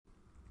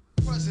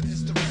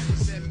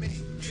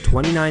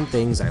29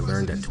 things I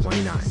learned at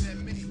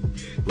 29.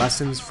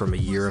 Lessons from a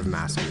year of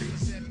mastery.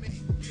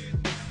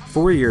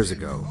 4 years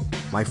ago,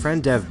 my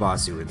friend Dev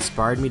Basu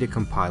inspired me to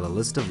compile a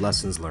list of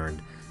lessons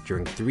learned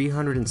during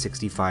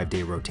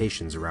 365-day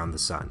rotations around the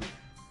Sun.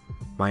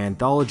 My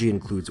anthology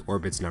includes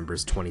orbits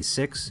numbers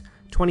 26,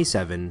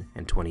 27,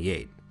 and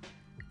 28.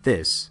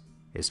 This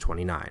is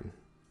 29.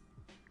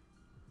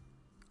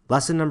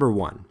 Lesson number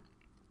 1.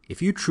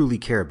 If you truly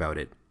care about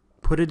it,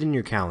 put it in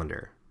your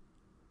calendar.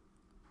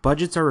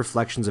 Budgets are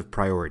reflections of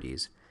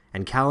priorities,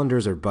 and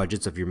calendars are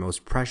budgets of your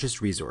most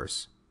precious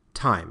resource,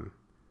 time.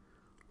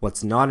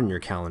 What's not in your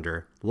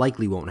calendar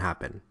likely won't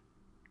happen.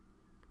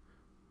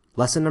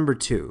 Lesson number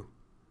 2.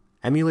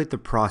 Emulate the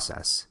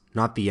process,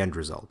 not the end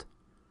result.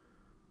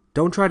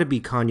 Don't try to be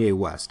Kanye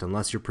West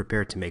unless you're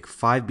prepared to make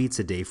 5 beats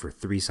a day for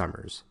 3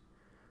 summers.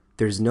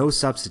 There's no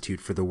substitute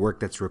for the work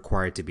that's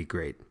required to be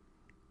great.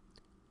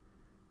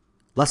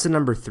 Lesson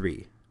number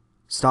 3.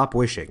 Stop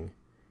wishing.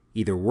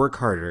 Either work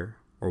harder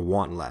or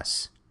want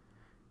less.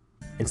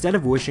 Instead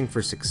of wishing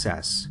for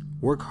success,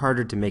 work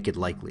harder to make it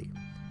likely.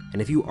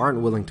 And if you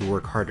aren't willing to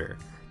work harder,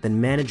 then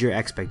manage your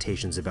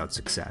expectations about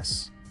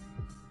success.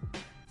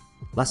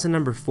 Lesson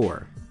number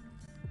 4.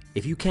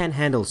 If you can't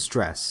handle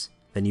stress,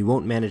 then you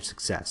won't manage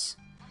success.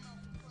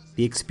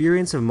 The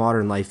experience of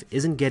modern life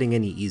isn't getting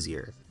any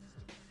easier.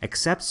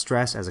 Accept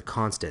stress as a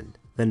constant,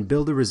 then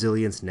build the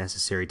resilience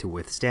necessary to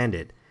withstand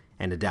it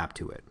and adapt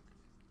to it.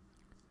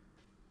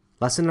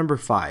 Lesson number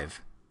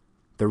 5.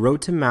 The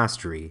road to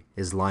mastery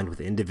is lined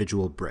with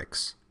individual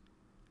bricks.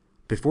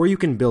 Before you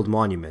can build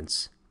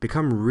monuments,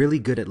 become really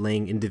good at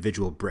laying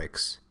individual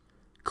bricks.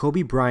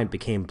 Kobe Bryant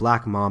became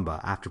Black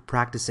Mamba after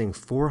practicing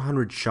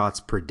 400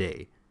 shots per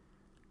day.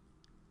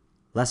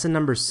 Lesson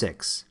number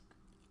 6.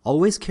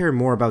 Always care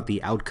more about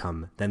the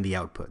outcome than the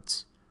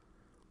outputs.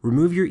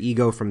 Remove your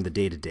ego from the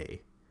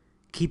day-to-day.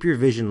 Keep your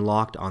vision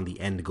locked on the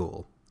end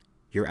goal.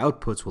 Your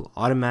outputs will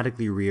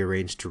automatically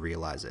rearrange to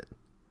realize it.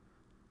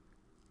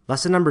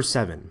 Lesson number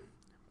 7.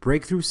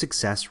 Breakthrough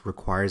success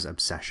requires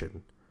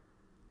obsession.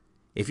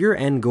 If your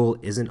end goal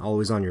isn't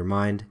always on your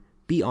mind,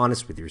 be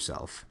honest with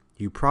yourself.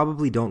 You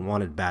probably don't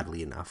want it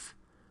badly enough.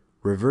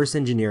 Reverse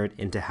engineer it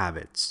into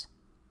habits.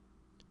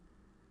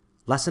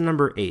 Lesson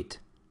number 8.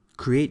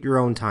 Create your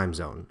own time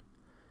zone.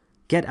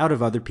 Get out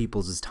of other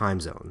people's time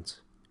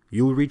zones.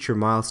 You'll reach your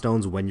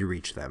milestones when you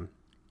reach them.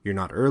 You're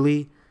not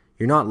early,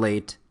 you're not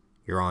late,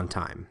 you're on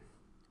time.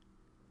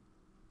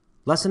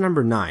 Lesson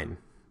number 9.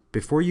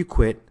 Before you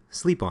quit,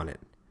 sleep on it.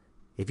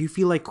 If you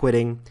feel like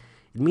quitting,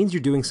 it means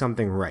you're doing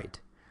something right.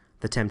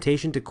 The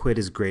temptation to quit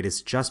is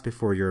greatest just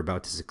before you're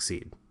about to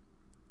succeed.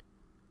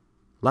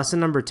 Lesson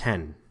number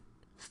 10.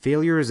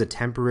 Failure is a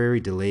temporary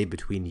delay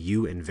between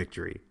you and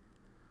victory.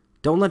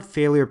 Don't let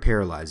failure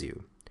paralyze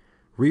you.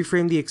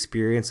 Reframe the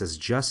experience as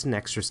just an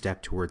extra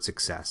step towards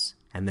success,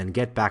 and then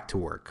get back to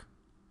work.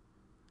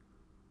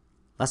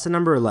 Lesson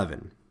number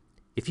 11.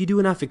 If you do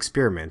enough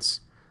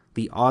experiments,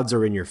 the odds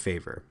are in your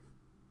favor.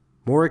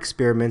 More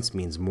experiments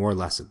means more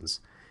lessons,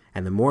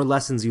 and the more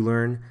lessons you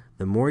learn,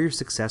 the more your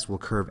success will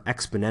curve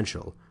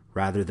exponential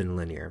rather than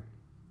linear.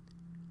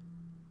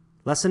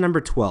 Lesson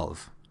number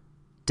 12.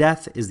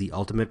 Death is the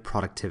ultimate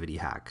productivity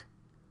hack.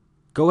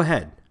 Go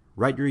ahead,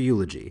 write your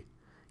eulogy.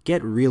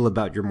 Get real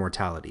about your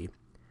mortality.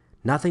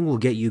 Nothing will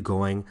get you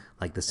going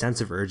like the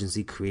sense of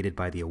urgency created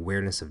by the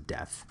awareness of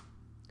death.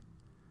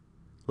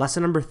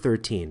 Lesson number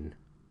 13.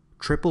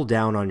 Triple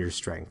down on your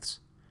strengths.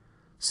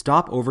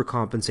 Stop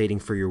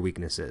overcompensating for your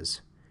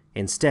weaknesses.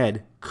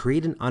 Instead,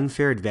 create an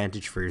unfair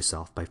advantage for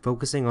yourself by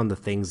focusing on the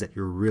things that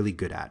you're really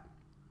good at.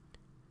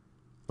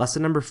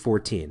 Lesson number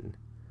 14.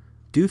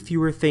 Do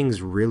fewer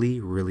things really,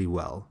 really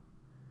well.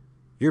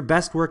 Your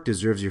best work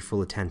deserves your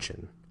full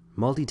attention.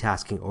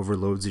 Multitasking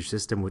overloads your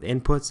system with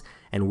inputs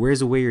and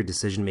wears away your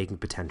decision-making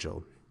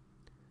potential.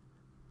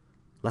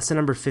 Lesson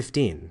number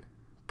 15.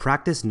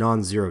 Practice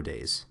non-zero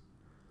days.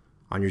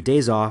 On your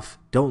days off,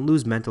 don't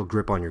lose mental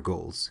grip on your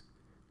goals.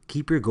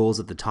 Keep your goals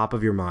at the top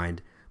of your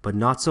mind, but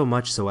not so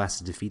much so as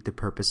to defeat the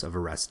purpose of a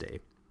rest day.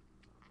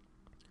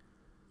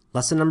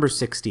 Lesson number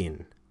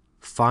 16.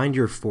 Find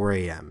your 4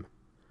 a.m.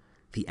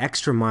 The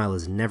extra mile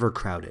is never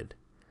crowded.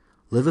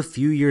 Live a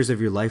few years of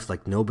your life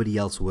like nobody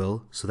else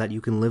will, so that you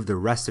can live the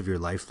rest of your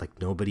life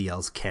like nobody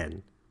else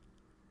can.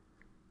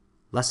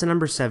 Lesson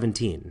number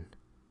 17.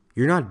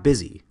 You're not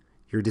busy,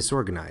 you're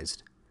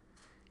disorganized.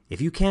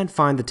 If you can't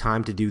find the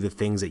time to do the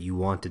things that you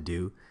want to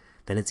do,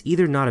 then it's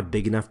either not a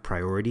big enough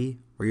priority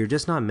or you're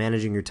just not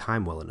managing your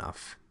time well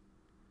enough.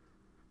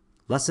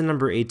 Lesson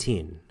number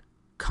 18.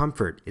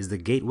 Comfort is the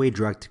gateway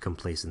drug to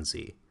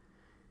complacency.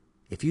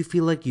 If you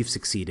feel like you've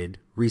succeeded,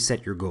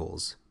 reset your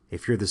goals.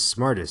 If you're the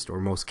smartest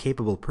or most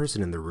capable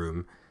person in the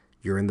room,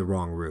 you're in the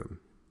wrong room.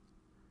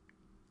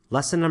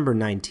 Lesson number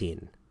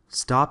 19.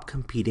 Stop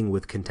competing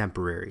with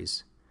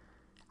contemporaries.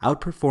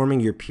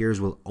 Outperforming your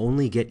peers will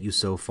only get you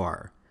so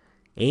far.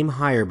 Aim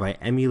higher by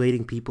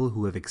emulating people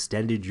who have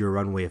extended your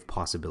runway of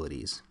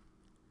possibilities.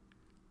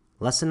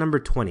 Lesson number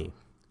 20.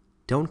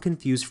 Don't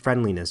confuse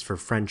friendliness for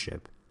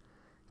friendship.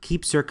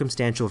 Keep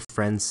circumstantial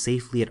friends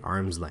safely at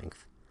arm's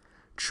length.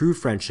 True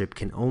friendship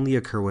can only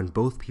occur when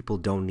both people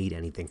don't need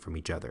anything from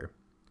each other.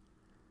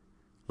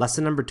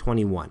 Lesson number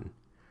 21.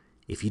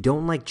 If you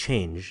don't like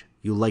change,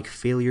 you'll like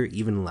failure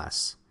even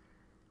less.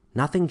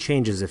 Nothing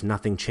changes if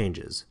nothing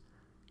changes.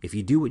 If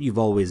you do what you've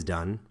always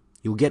done,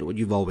 you'll get what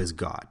you've always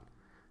got.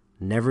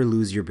 Never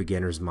lose your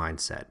beginner's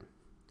mindset.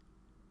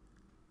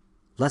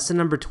 Lesson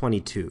number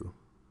 22.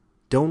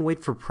 Don't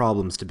wait for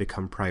problems to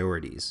become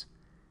priorities.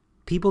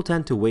 People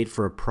tend to wait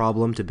for a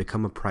problem to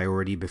become a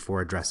priority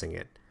before addressing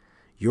it.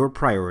 Your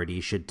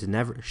priority should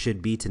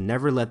be to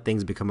never let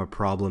things become a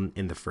problem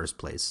in the first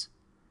place.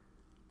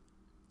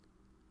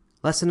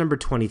 Lesson number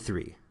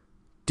 23.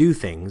 Do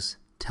things,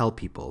 tell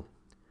people.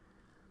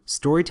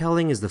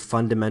 Storytelling is the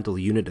fundamental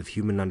unit of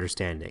human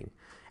understanding,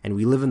 and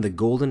we live in the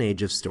golden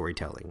age of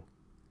storytelling.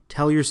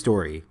 Tell your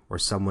story, or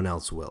someone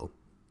else will.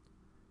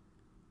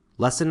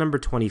 Lesson number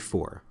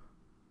 24.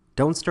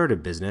 Don't start a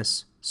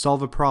business,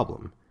 solve a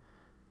problem.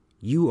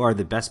 You are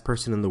the best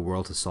person in the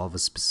world to solve a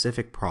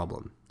specific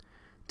problem.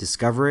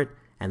 Discover it,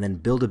 and then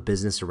build a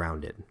business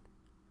around it.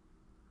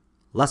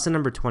 Lesson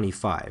number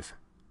 25.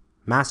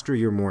 Master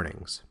your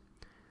mornings.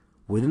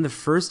 Within the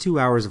first 2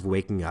 hours of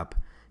waking up,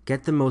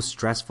 get the most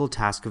stressful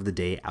task of the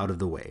day out of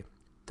the way.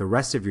 The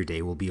rest of your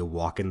day will be a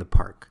walk in the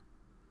park.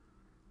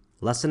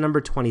 Lesson number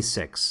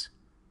 26.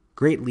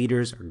 Great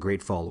leaders are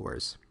great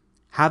followers.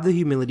 Have the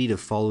humility to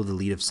follow the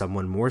lead of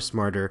someone more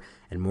smarter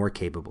and more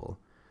capable.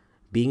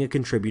 Being a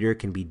contributor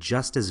can be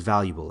just as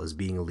valuable as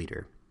being a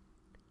leader.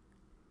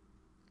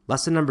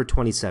 Lesson number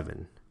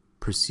 27.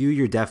 Pursue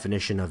your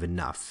definition of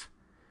enough.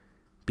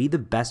 Be the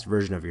best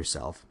version of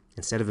yourself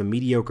instead of a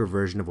mediocre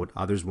version of what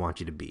others want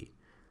you to be.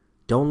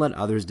 Don't let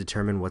others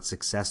determine what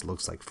success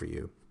looks like for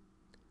you.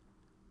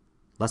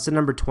 Lesson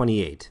number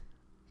 28.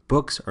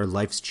 Books are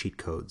life's cheat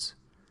codes.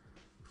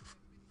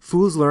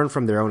 Fools learn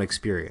from their own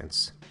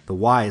experience. The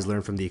wise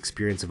learn from the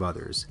experience of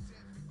others.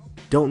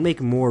 Don't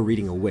make more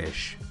reading a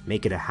wish,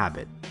 make it a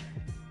habit.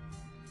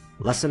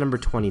 Lesson number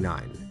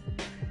 29.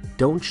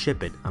 Don't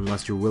ship it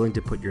unless you're willing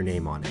to put your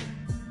name on it.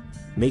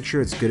 Make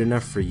sure it's good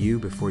enough for you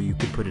before you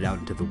can put it out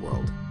into the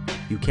world.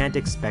 You can't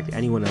expect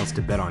anyone else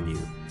to bet on you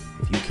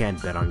if you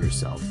can't bet on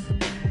yourself.